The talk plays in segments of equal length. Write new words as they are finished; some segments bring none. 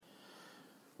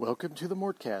Welcome to the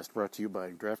Mortcast, brought to you by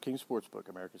DraftKings Sportsbook,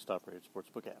 America's top-rated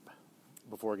sportsbook app.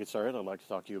 Before I get started, I'd like to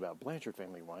talk to you about Blanchard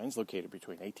Family Wines, located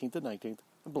between 18th and 19th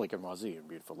and Blake and Wazee in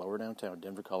beautiful lower downtown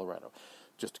Denver, Colorado.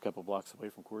 Just a couple blocks away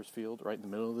from Coors Field, right in the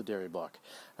middle of the dairy block.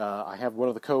 I have one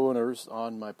of the co-owners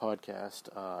on my podcast.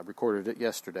 I recorded it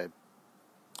yesterday.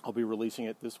 I'll be releasing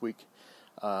it this week,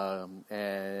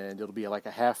 and it'll be like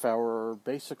a half hour,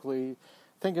 basically.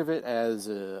 Think of it as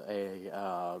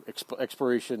a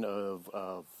exploration of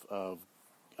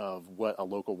what a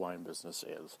local wine business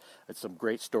is. It's some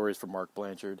great stories from Mark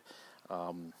Blanchard,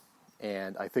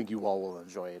 and I think you all will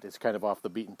enjoy it. It's kind of off the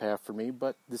beaten path for me,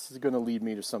 but this is going to lead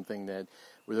me to something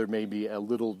where there may be a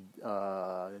little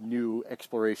new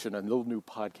exploration, a little new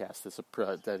podcast that's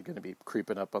going to be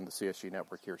creeping up on the CSG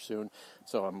network here soon.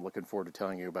 So I'm looking forward to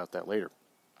telling you about that later.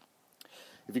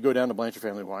 If you go down to Blanchard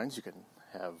Family Wines, you can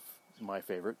have my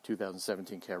favorite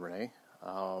 2017 Cabernet,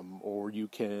 or you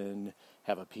can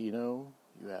have a Pinot,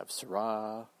 you have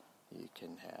Syrah, you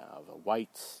can have a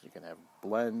white, you can have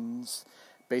blends,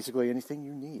 basically anything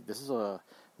you need. This is a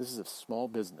small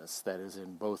business that is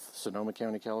in both Sonoma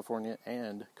County, California,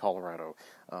 and Colorado.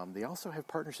 They also have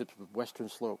partnerships with Western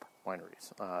Slope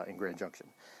wineries in Grand Junction.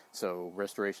 So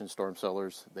Restoration Storm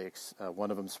Cellars,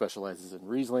 one of them specializes in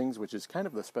Rieslings, which is kind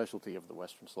of the specialty of the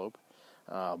Western Slope.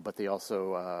 But they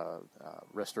also,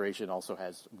 Restoration also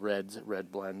has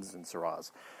red blends, and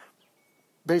Syrahs.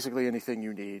 Basically anything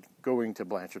you need going to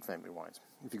Blanchard Family Wines.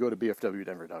 If you go to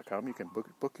bfwdenver.com, you can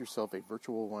book yourself a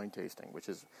virtual wine tasting, which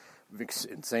is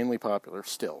insanely popular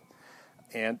still.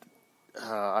 And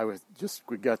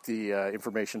we got the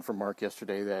information from Mark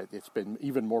yesterday that it's been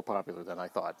even more popular than I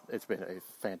thought. It's been a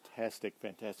fantastic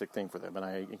thing for them, and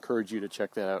I encourage you to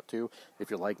check that out too. If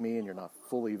you're like me and you're not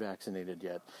fully vaccinated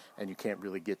yet, and you can't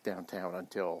really get downtown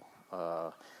until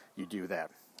you do that.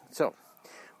 So,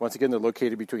 once again, they're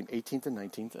located between 18th and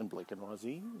 19th and Blake and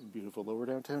Wazee, beautiful lower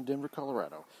downtown Denver,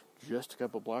 Colorado, just a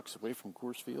couple blocks away from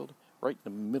Coors Field, right in the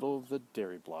middle of the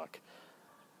dairy block.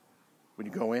 When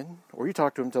you go in, or you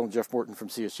talk to him, tell him Jeff Morton from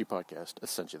CSG Podcast has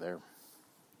sent you there.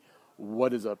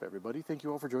 What is up, everybody? Thank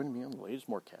you all for joining me on the latest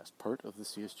Mortcast, part of the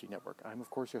CSG Network. I'm, of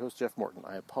course, your host, Jeff Morton.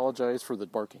 I apologize for the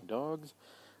barking dogs.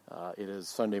 It is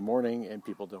Sunday morning, and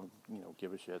people don't,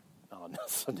 give a shit on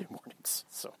Sunday mornings,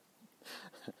 so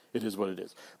it is what it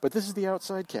is. But this is the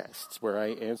Outsidecast, where I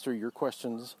answer your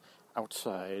questions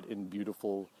outside in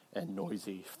beautiful and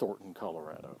noisy Thornton,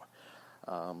 Colorado.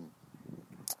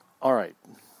 All right.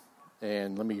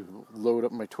 And let me load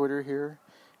up my Twitter here,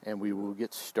 and we will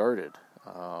get started.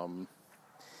 A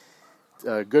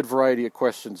good variety of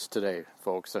questions today,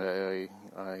 folks. I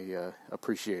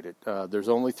appreciate it. There's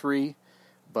only 3,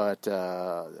 but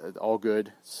all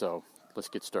good, so let's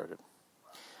get started.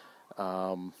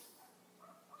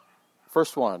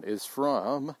 First one is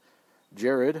from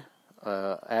Jared,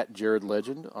 at Jared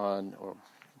Legend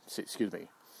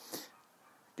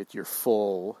get your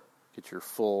full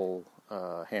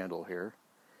handle here,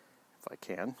 if I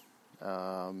can.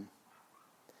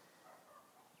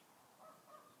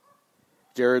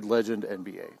 Jared Legend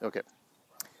NBA. Okay.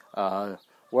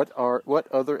 What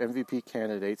other MVP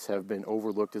candidates have been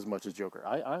overlooked as much as Joker?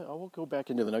 I will go back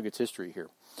into the Nuggets history here.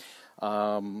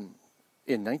 In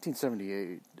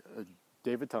 1978,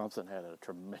 David Thompson had a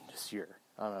tremendous year.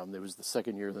 It was the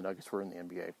second year the Nuggets were in the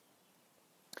NBA.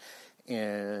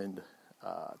 And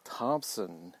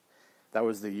Thompson, that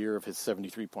was the year of his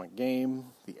 73-point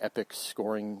game, the epic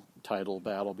scoring title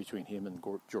battle between him and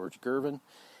George Gervin,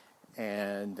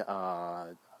 and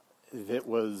it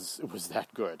was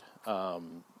that good.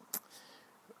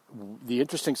 The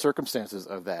interesting circumstances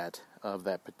of that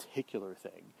particular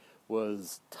thing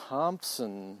was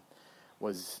Thompson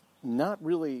was not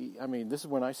really. I mean, this is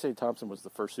when I say Thompson was the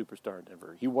first superstar in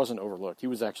Denver. He wasn't overlooked. He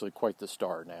was actually quite the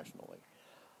star nationally.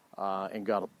 And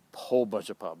got a whole bunch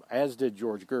of pub, as did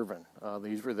George Gervin.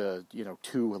 These were the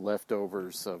 2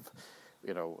 leftovers of,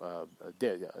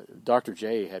 Dr.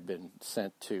 J had been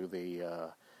sent to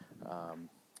the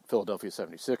Philadelphia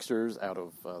 76ers out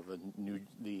of the New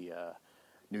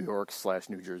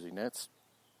York/New Jersey Nets,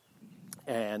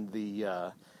 and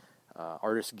the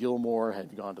artist Gilmore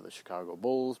had gone to the Chicago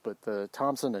Bulls, but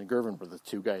Thompson and Gervin were the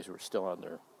 2 guys who were still on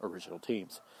their original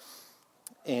teams.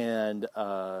 And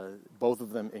both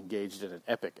of them engaged in an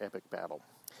epic battle.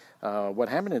 What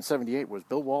happened in 78 was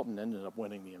Bill Walton ended up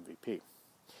winning the MVP.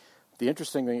 The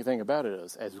interesting thing about it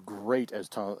is, as great as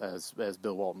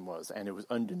Bill Walton was, and it was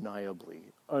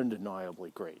undeniably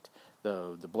great.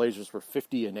 The Blazers were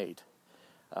 50-8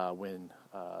 when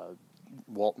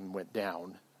Walton went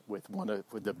down with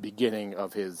the beginning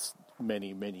of his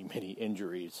many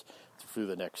injuries through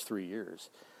the next 3 years.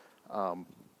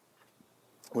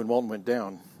 when Walton went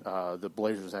down, the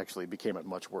Blazers actually became a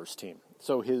much worse team.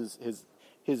 So his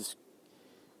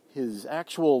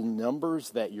actual numbers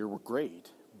that year were great,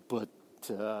 but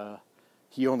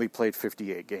he only played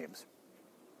 58 games.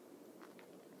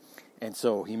 And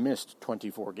so he missed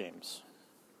 24 games.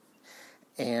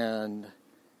 And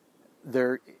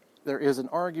there is an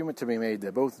argument to be made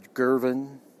that both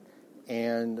Gervin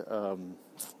and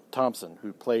Thompson,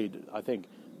 who played, I think,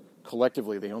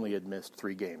 collectively they only had missed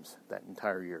 3 games that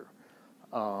entire year,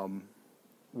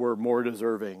 were more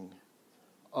deserving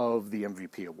of the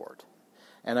MVP award.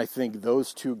 And I think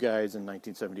those two guys in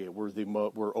 1978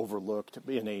 were overlooked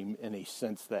in a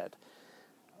sense that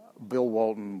Bill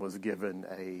Walton was given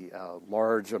a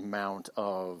large amount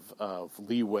of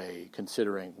leeway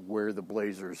considering where the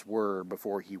Blazers were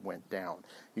before he went down.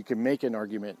 You can make an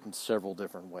argument in several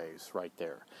different ways right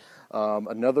there.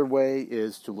 Another way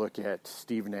is to look at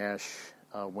Steve Nash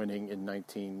winning in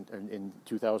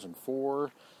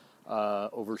 2004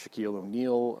 over Shaquille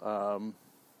O'Neal.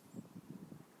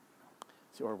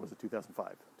 Or was it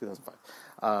 2005?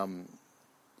 2005.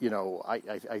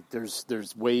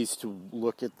 There's ways to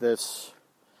look at this.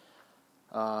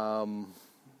 These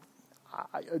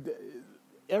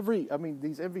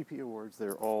MVP awards,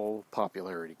 they're all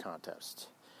popularity contests.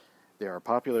 They are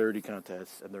popularity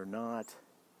contests, and they're not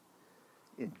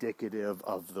indicative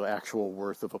of the actual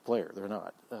worth of a player. They're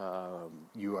not.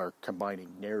 You are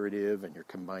combining narrative, and you're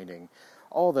combining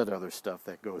all that other stuff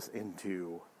that goes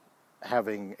into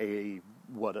having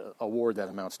what award that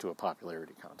amounts to a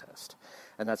popularity contest.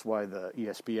 And that's why the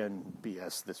ESPN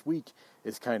BS this week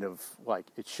is kind of like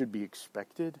it should be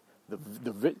expected.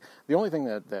 The only thing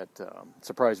that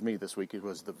surprised me this week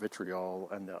was the vitriol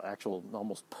and the actual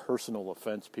almost personal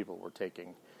offense people were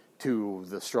taking to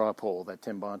the straw poll that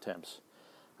Tim Bontemps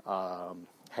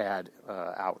had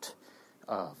out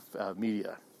of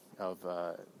media.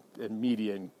 And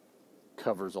media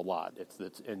covers a lot.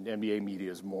 And NBA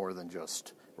media is more than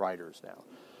just writers now.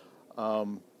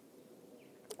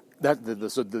 The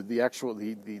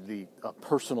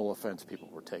personal offense people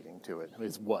were taking to it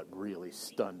is what really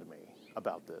stunned me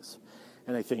about this,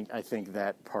 and I think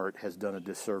that part has done a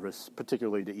disservice,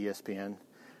 particularly to ESPN.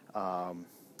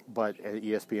 But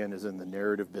ESPN is in the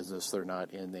narrative business; they're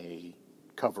not in a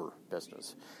cover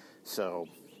business. So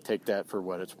take that for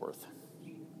what it's worth.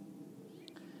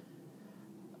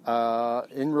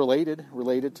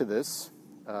 Related to this,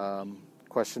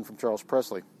 question from Charles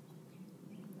Presley.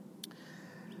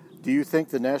 Do you think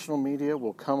the national media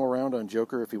will come around on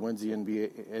Joker if he wins the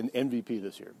MVP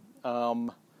this year?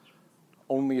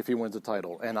 Only if he wins a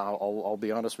title. And I'll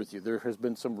be honest with you, there has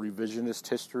been some revisionist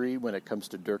history when it comes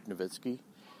to Dirk Nowitzki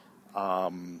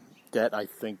that I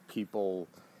think people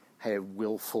have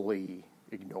willfully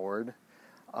ignored.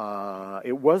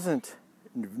 It wasn't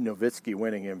Nowitzki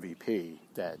winning MVP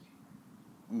that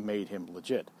made him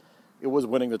legit. It was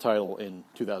winning the title in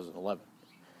 2011.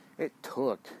 It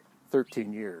took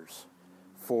 13 years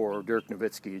for Dirk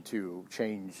Nowitzki to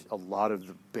change a lot of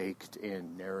the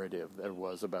baked-in narrative that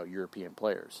was about European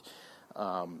players.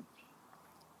 Even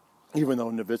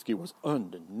though Nowitzki was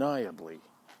undeniably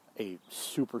a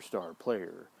superstar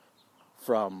player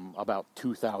from about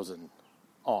 2000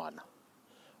 on.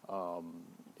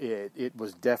 It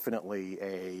was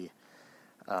definitely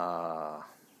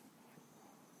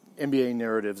NBA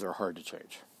narratives are hard to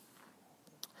change.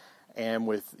 And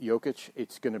with Jokic,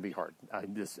 it's going to be hard.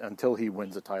 Until he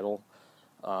wins a title,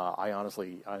 I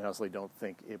honestly don't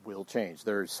think it will change.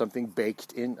 There's something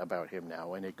baked in about him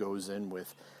now, and it goes in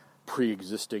with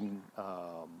pre-existing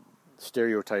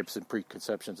stereotypes and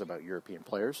preconceptions about European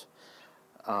players.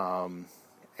 And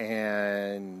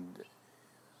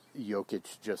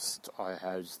Jokic just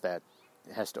has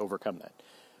to overcome that.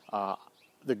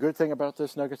 The good thing about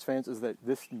this, Nuggets fans, is that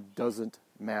this doesn't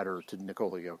matter to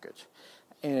Nikola Jokic.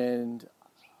 And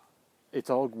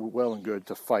it's all well and good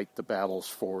to fight the battles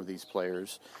for these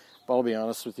players. But I'll be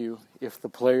honest with you, if the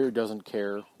player doesn't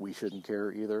care, we shouldn't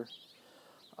care either.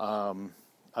 I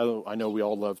know we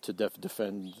all love to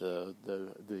defend the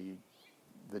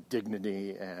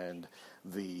dignity and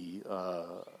the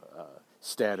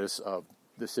status of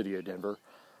the city of Denver.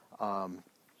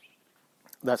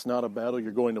 That's not a battle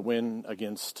you're going to win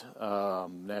against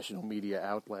national media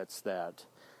outlets that,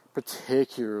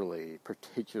 particularly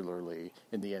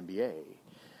in the NBA,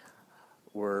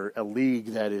 where a league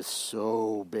that is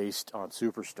so based on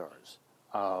superstars.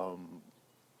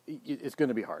 It's going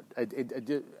to be hard.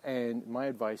 And my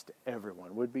advice to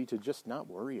everyone would be to just not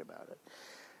worry about it.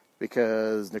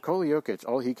 Because Nikola Jokic,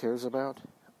 all he cares about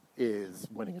is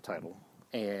winning a title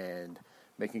and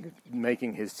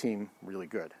making his team really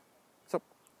good. So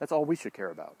That's all we should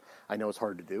care about. I know it's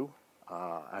hard to do,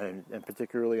 and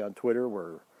particularly on Twitter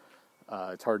where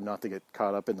it's hard not to get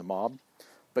caught up in the mob.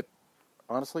 But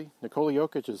honestly, Nikola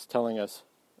Jokic is telling us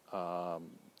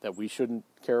that we shouldn't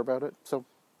care about it, so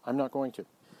I'm not going to.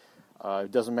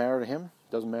 It doesn't matter to him,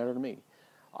 it doesn't matter to me.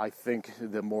 I think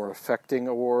the more affecting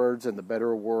awards and the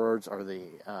better awards are the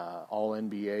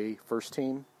All-NBA First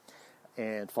Team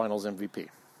and Finals MVP.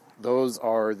 Those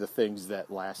are the things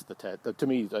that last the test. To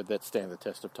me, that stand the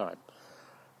test of time.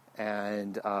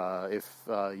 And if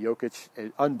Jokic,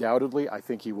 undoubtedly, I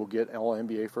think he will get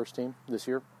All-NBA First Team this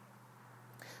year,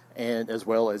 and as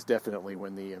well as definitely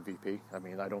win the MVP. I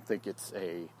mean, I don't think it's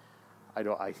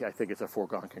I think it's a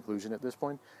foregone conclusion at this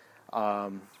point.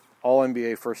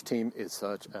 All-NBA First Team is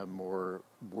such a more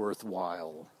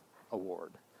worthwhile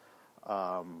award.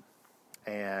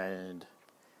 And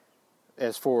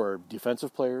as for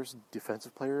defensive players,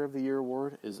 Defensive Player of the Year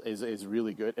award is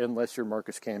really good, unless you're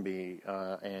Marcus Camby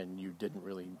and you didn't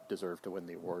really deserve to win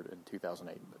the award in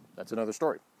 2008. But that's another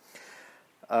story.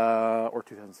 Or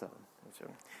 2007.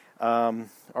 All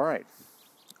right.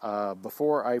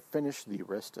 Before I finish the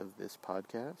rest of this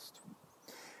podcast,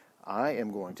 I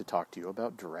am going to talk to you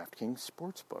about DraftKings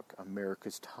Sportsbook,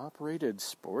 America's top-rated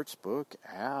sportsbook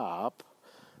app.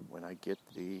 When I get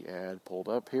the ad pulled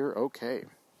up here, okay.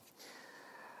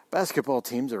 Basketball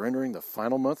teams are entering the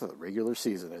final month of the regular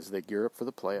season as they gear up for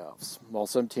the playoffs. While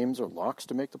some teams are locks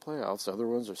to make the playoffs, other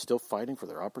ones are still fighting for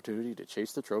their opportunity to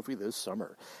chase the trophy this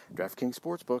summer. DraftKings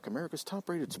Sportsbook, America's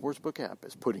top-rated sportsbook app,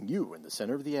 is putting you in the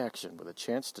center of the action with a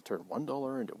chance to turn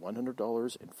 $1 into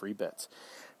 $100 in free bets.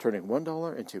 Turning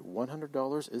 $1 into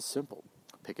 $100 is simple.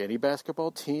 Pick any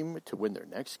basketball team to win their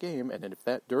next game, and if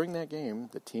during that game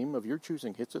the team of your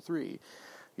choosing hits a three,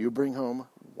 you bring home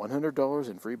 $100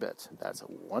 in free bets. That's a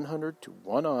 100 to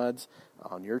 1 odds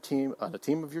on your team, on a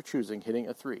team of your choosing hitting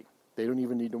a three. They don't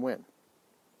even need to win.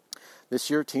 This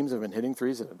year, teams have been hitting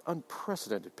threes at an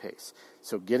unprecedented pace.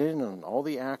 So get in on all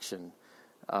the action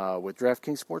with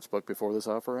DraftKings Sportsbook before this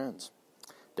offer ends.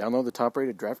 Download the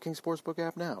top-rated DraftKings Sportsbook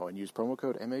app now and use promo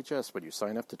code MHS when you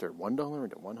sign up to turn $1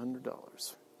 into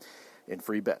 $100 in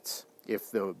free bets. If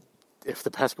the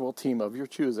basketball team of your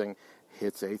choosing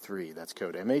hits a three, that's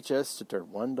code MHS to turn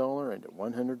 $1 into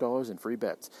 $100 in free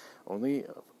bets. Only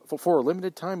for a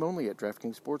limited time only at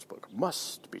DraftKings Sportsbook.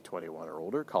 Must be 21 or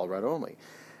older. Colorado only.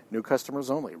 New customers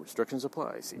only. Restrictions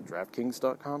apply. See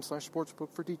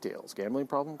DraftKings.com/sportsbook for details. Gambling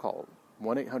problem? Call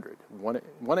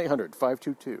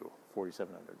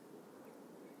 1-800-522-4700.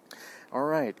 All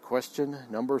right, question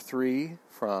number 3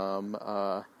 from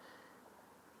the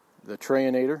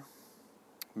Treyinator,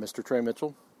 Mr. Trey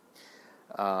Mitchell.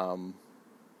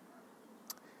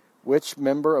 Which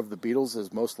member of the Beatles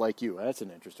is most like you? That's an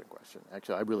interesting question.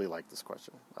 Actually, I really like this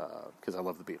question because I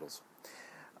love the Beatles.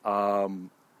 I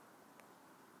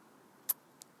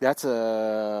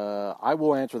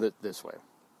will answer it this way.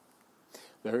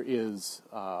 There's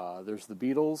the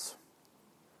Beatles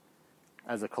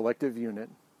as a collective unit,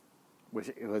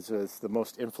 which was the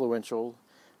most influential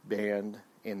band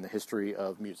in the history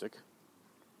of music.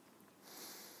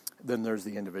 Then there's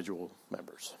the individual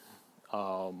members.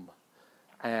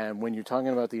 And when you're talking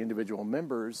about the individual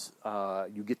members,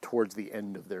 you get towards the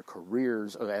end of their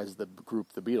careers as the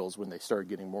group, the Beatles, when they started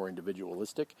getting more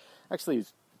individualistic. Actually,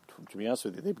 to be honest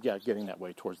with you, they got getting that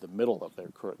way towards the middle of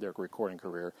their recording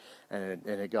career, and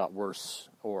it got worse,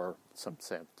 or some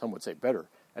would say better,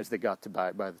 as they got to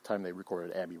by the time they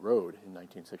recorded Abbey Road in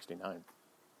 1969.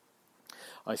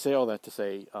 I say all that to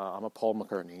say I'm a Paul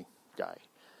McCartney guy.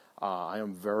 I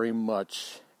am very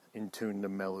much in tune to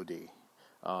melody.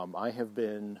 I have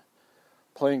been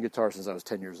playing guitar since I was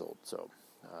 10 years old, so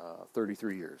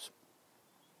 33 years.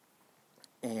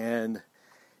 And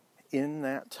in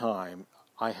that time,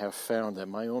 I have found that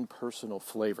my own personal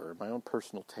flavor, my own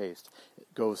personal taste,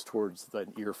 goes towards the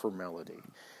ear for melody.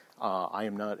 I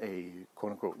am not a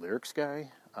quote-unquote lyrics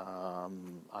guy.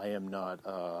 I am not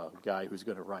a guy who's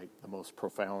going to write the most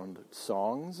profound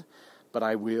songs, but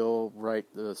I will write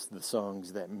the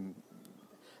songs that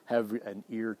have an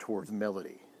ear towards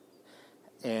melody.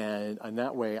 And in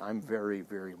that way, I'm very,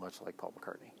 very much like Paul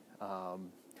McCartney.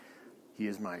 He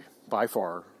is by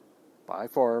far my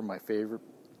favorite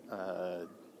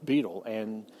Beatle,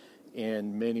 and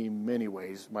in many, many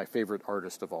ways, my favorite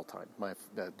artist of all time.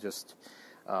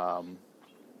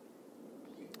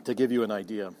 To give you an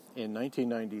idea, in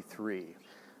 1993,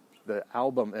 the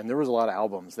album, and there was a lot of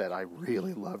albums that I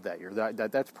really loved that year.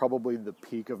 That's probably the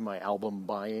peak of my album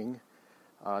buying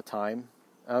time.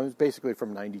 It was basically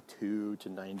from 92 to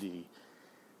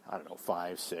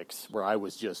 95, 6, where I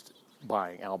was just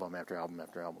buying album after album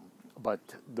after album. But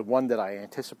the one that I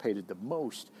anticipated the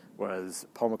most was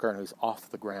Paul McCartney's Off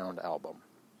the Ground album,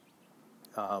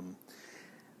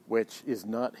 which is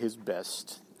not his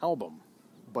best album,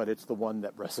 but it's the one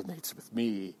that resonates with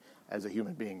me as a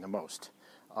human being the most.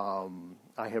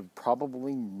 I have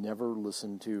probably never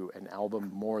listened to an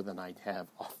album more than I have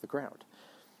Off the Ground.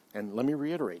 And let me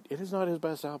reiterate, it is not his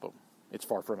best album. It's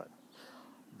far from it.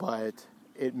 But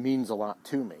it means a lot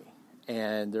to me.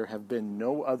 And there have been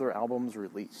no other albums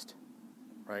released,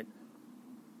 right?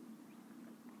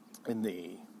 I'm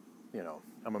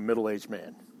a middle-aged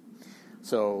man.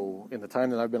 So in the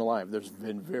time that I've been alive, there's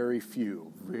been very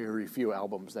few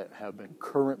albums that have been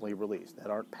currently released, that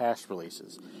aren't past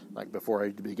releases, like before I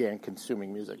began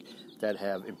consuming music, that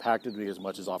have impacted me as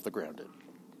much as Off the Ground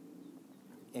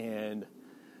did. And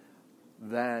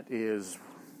that is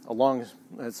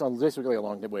it's basically a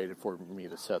long way for me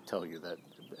to tell you that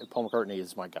Paul McCartney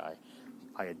is my guy.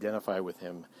 I identify with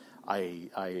him.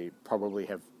 I probably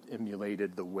have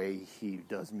emulated the way he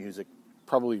does music,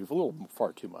 probably a little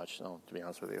far too much, to be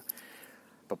honest with you.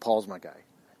 But Paul's my guy,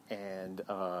 and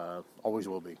always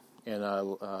will be. And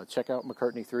check out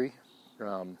McCartney 3,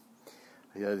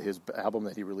 his album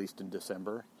that he released in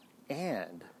December.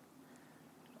 And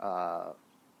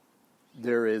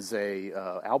there is a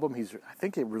album I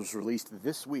think it was released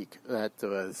this week, that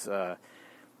was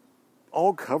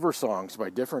all cover songs by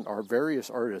various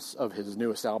artists of his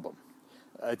newest album.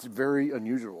 It's very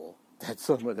unusual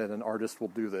that an artist will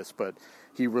do this, but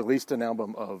he released an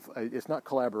album of, it's not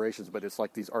collaborations, but it's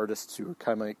like these artists who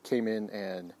came in,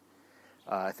 and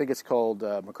I think it's called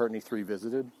McCartney 3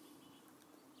 Visited,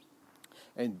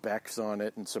 and Beck's on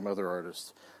it, and some other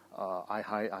artists. I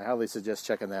highly suggest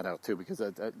checking that out too, because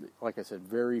like I said,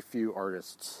 very few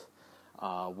artists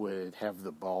would have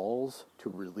the balls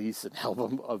to release an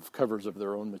album of covers of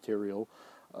their own material.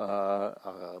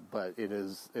 But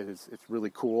it's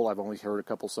really cool. I've only heard a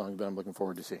couple songs, but I'm looking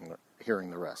forward to hearing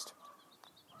the rest.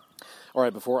 All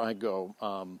right, before I go,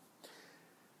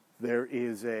 there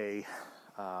is a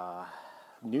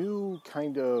new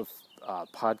kind of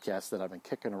podcast that I've been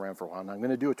kicking around for a while, and I'm going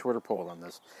to do a Twitter poll on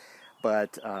this.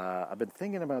 But I've been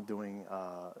thinking about doing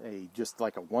just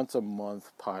like a once a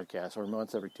month podcast, or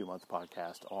once every 2 month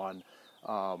podcast on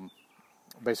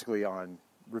basically on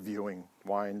reviewing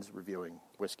wines, reviewing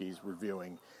whiskeys,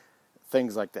 reviewing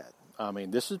things like that. I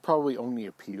mean, this is probably only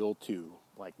appeal to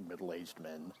like middle-aged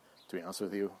men, to be honest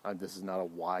with you. This is not a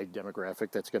wide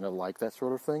demographic that's going to like that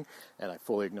sort of thing, and I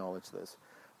fully acknowledge this.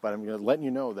 But I'm going to let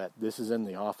you know that this is in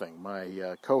the offing.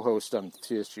 My co-host on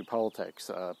CSG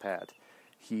Politics, Pat,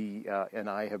 he and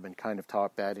I have been kind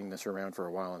of batting this around for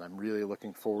a while, and I'm really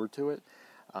looking forward to it.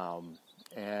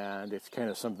 And it's kind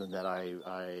of something that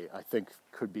I think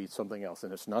could be something else.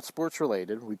 And it's not sports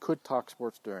related. We could talk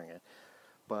sports during it.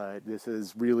 But this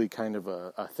is really kind of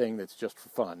a thing that's just for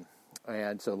fun.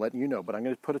 And so letting you know. But I'm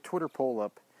going to put a Twitter poll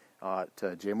up at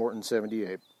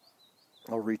jmorton78.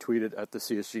 I'll retweet it at the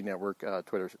CSG Network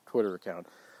Twitter account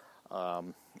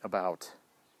about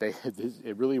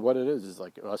really what it is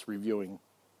like us reviewing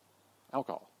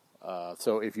alcohol.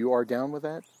 So if you are down with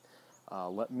that,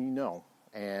 let me know.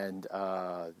 And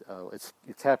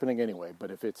it's happening anyway. But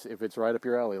if it's right up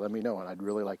your alley, let me know, and I'd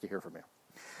really like to hear from you.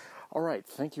 All right,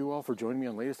 thank you all for joining me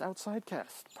on latest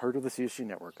Outsidecast, part of the CSG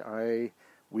Network. I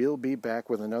will be back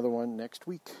with another one next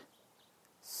week.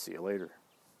 See you later.